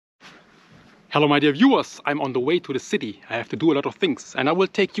Hello my dear viewers, I'm on the way to the city. I have to do a lot of things and I will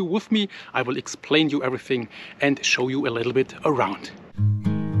take you with me. I will explain you everything and show you a little bit around.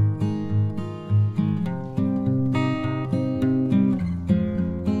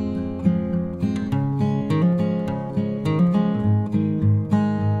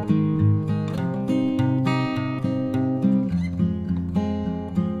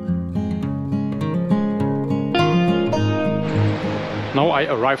 Now I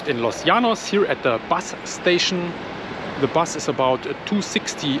arrived in Los Llanos here at the bus station. The bus is about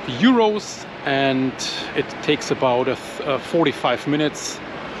 260 euros and it takes about 45 minutes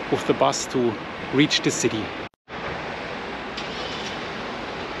with the bus to reach the city.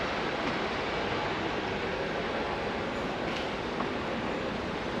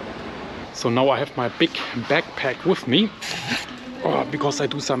 So now I have my big backpack with me because I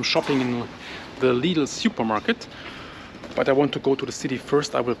do some shopping in the Lidl supermarket. But I want to go to the city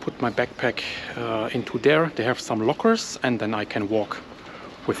first. I will put my backpack into there. They have some lockers and then I can walk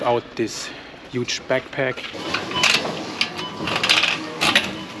without this huge backpack.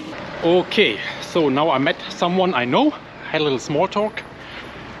 Okay, so now I met someone I know, had a little small talk,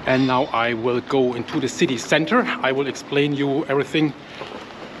 and now I will go into the city center. I will explain you everything.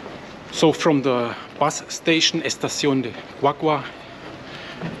 So from the bus station, Estación de Guagua,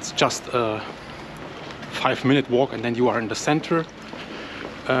 it's just a 5-minute walk and then you are in the center.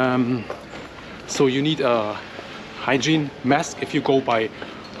 So you need a hygiene mask if you go by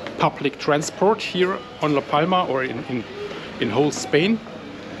public transport here on La Palma or in whole Spain.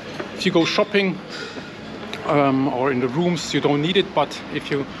 If you go shopping or in the rooms, you don't need it, but if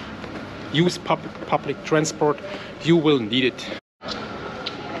you use public transport, you will need it.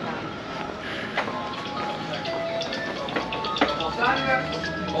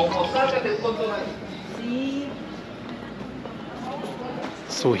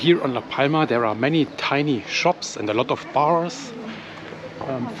 So here on La Palma there are many tiny shops and a lot of bars.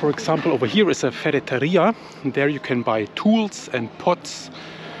 For example, over here is a ferreteria. There you can buy tools and pots,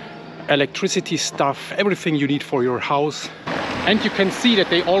 electricity stuff, everything you need for your house. And you can see that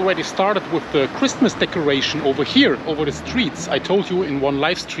they already started with the Christmas decoration over here, over the streets. I told you in one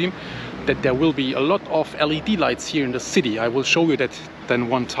live stream that there will be a lot of LED lights here in the city. I will show you that then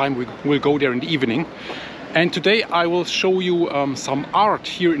one time. We will go there in the evening. And today I will show you some art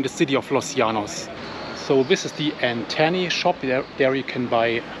here in the city of Los Llanos. So this is the antennae shop. There you can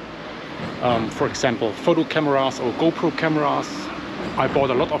buy, for example, photo cameras or GoPro cameras. I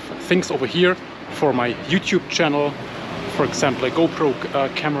bought a lot of things over here for my YouTube channel. For example, a GoPro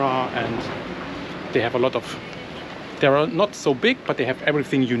camera, and they have a lot of... They are not so big, but they have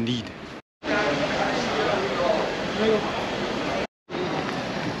everything you need.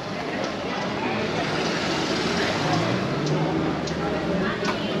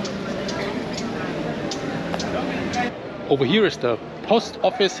 Over here is the post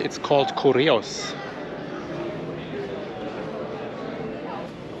office. It's called Correos.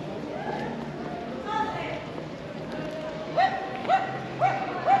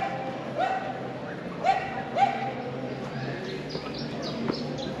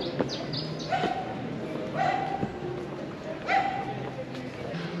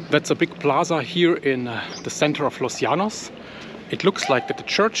 That's a big plaza here in the center of Los Llanos. It looks like that the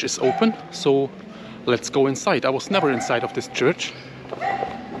church is open, so let's go inside. I was never inside of this church.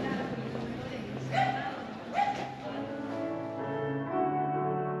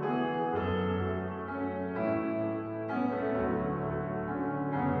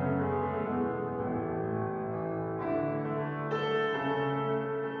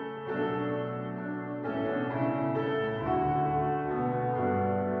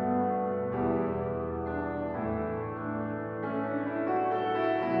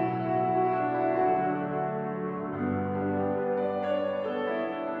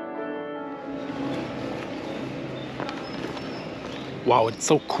 Wow, it's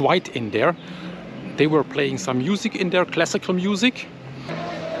so quiet in there. They were playing some music in there, classical music.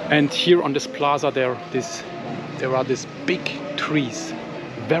 And here on this plaza there are these big trees,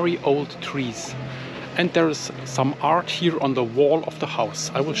 very old trees. And there is some art here on the wall of the house.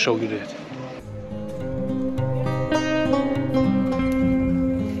 I will show you that.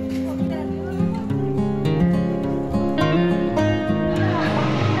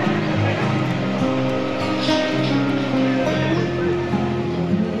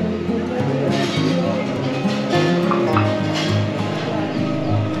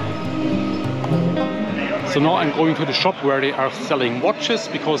 So now I'm going to the shop where they are selling watches,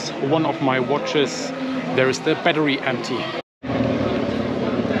 because one of my watches, there is the battery empty.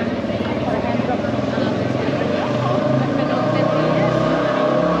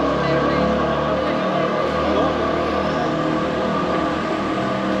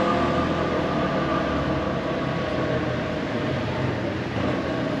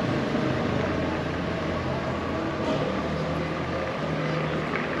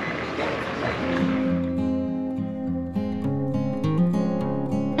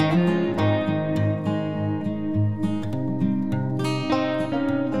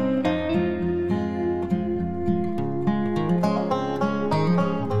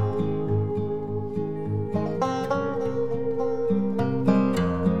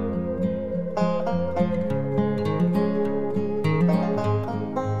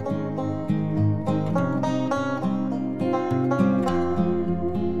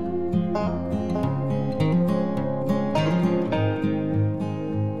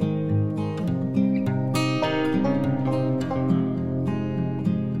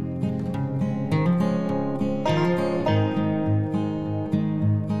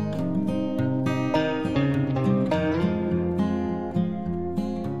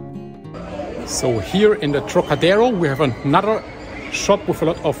 So here in the Trocadero we have another shop with a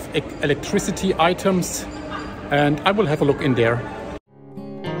lot of electricity items, and I will have a look in there.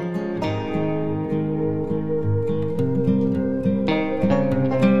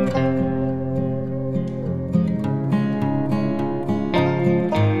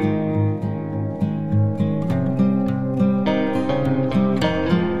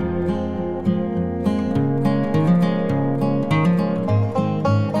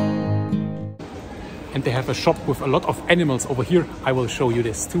 And they have a shop with a lot of animals over here. I will show you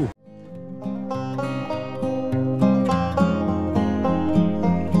this too.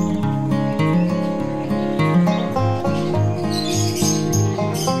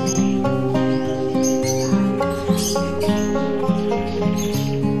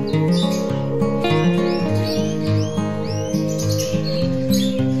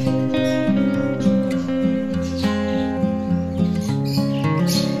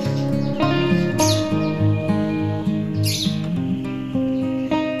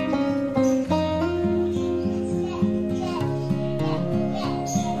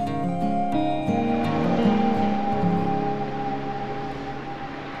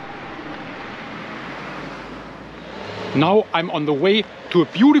 Now I'm on the way to a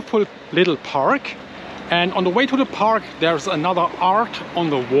beautiful little park, and on the way to the park there's another art on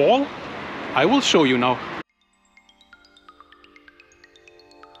the wall. I will show you now.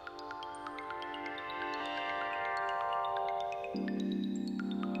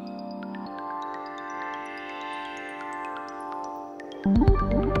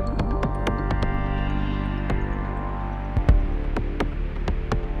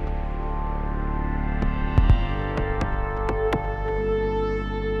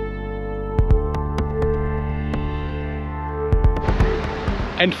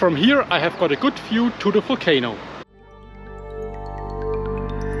 And from here I have got a good view to the volcano.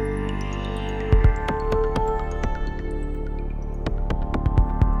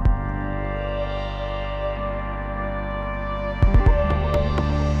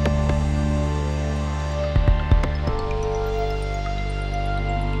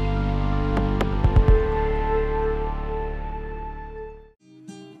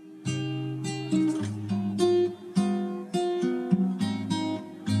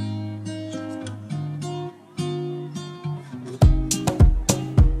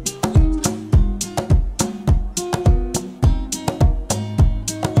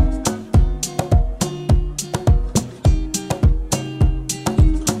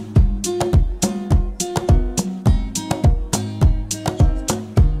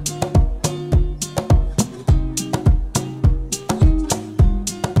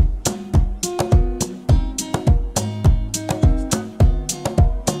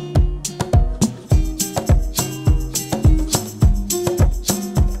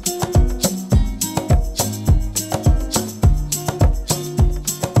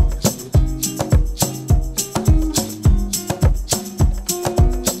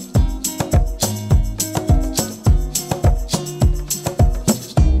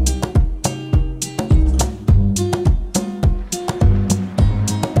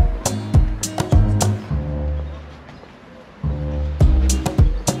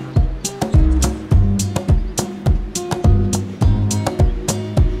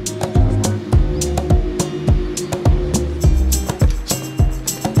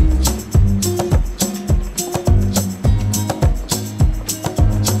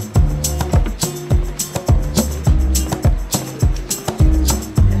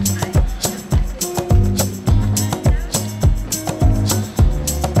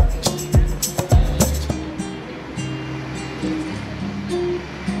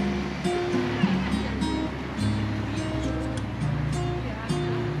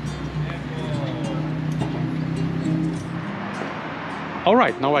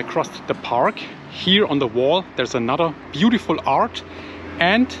 Alright, now I crossed the park. Here on the wall there's another beautiful art,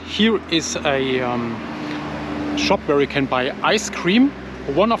 and here is a shop where you can buy ice cream.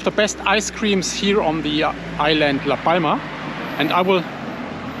 One of the best ice creams here on the island La Palma, and I will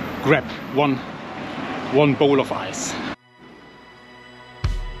grab one bowl of ice.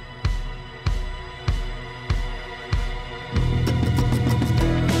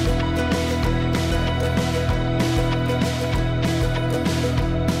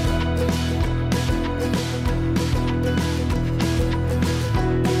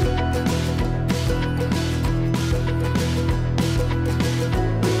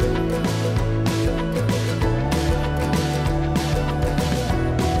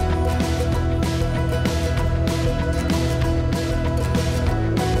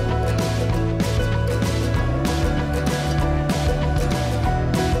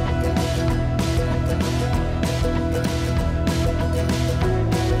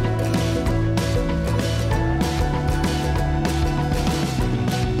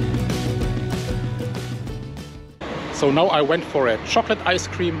 So now I went for a chocolate ice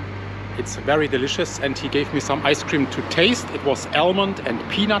cream. It's very delicious, and he gave me some ice cream to taste. It was almond and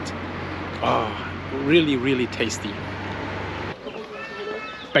peanut. Really, really tasty.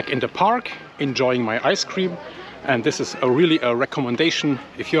 Back in the park, enjoying my ice cream. And this is really a recommendation.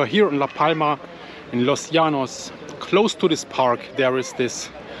 If you're here in La Palma, in Los Llanos, close to this park, there is this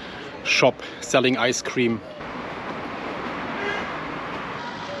shop selling ice cream.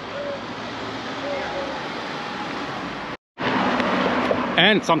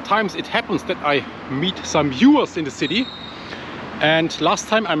 And sometimes it happens that I meet some viewers in the city. And last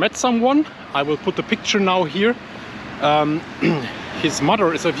time I met someone, I will put the picture now here. His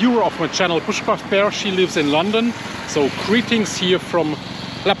mother is a viewer of my channel Bushcraft Bear. She lives in London. So greetings here from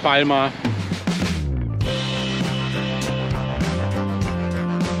La Palma.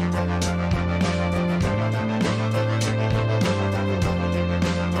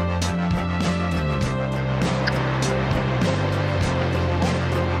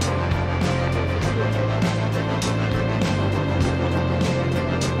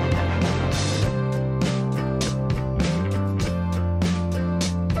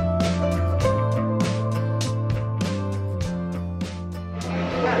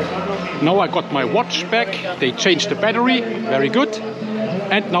 Now I got my watch back, they changed the battery, very good.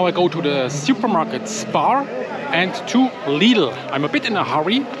 And now I go to the supermarket Spar and to Lidl. I'm a bit in a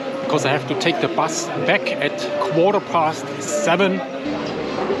hurry because I have to take the bus back at 7:15.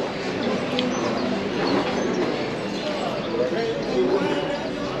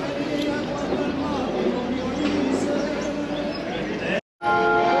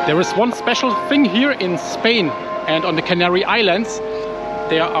 There is one special thing here in Spain and on the Canary Islands.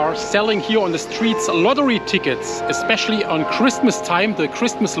 They are selling here on the streets lottery tickets, especially on Christmas time. The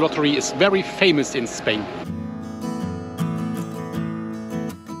Christmas lottery is very famous in Spain.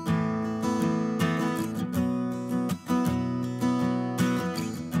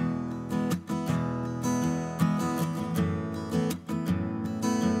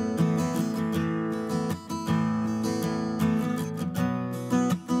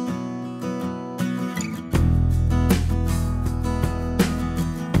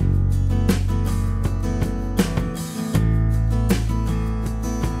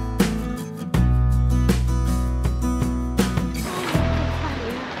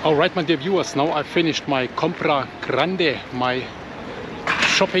 Alright, my dear viewers, now I finished my Compra Grande, my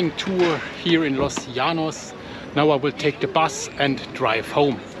shopping tour here in Los Llanos. Now I will take the bus and drive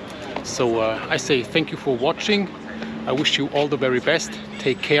home. So I say thank you for watching. I wish you all the very best.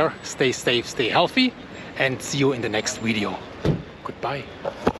 Take care, stay safe, stay healthy, and see you in the next video. Goodbye.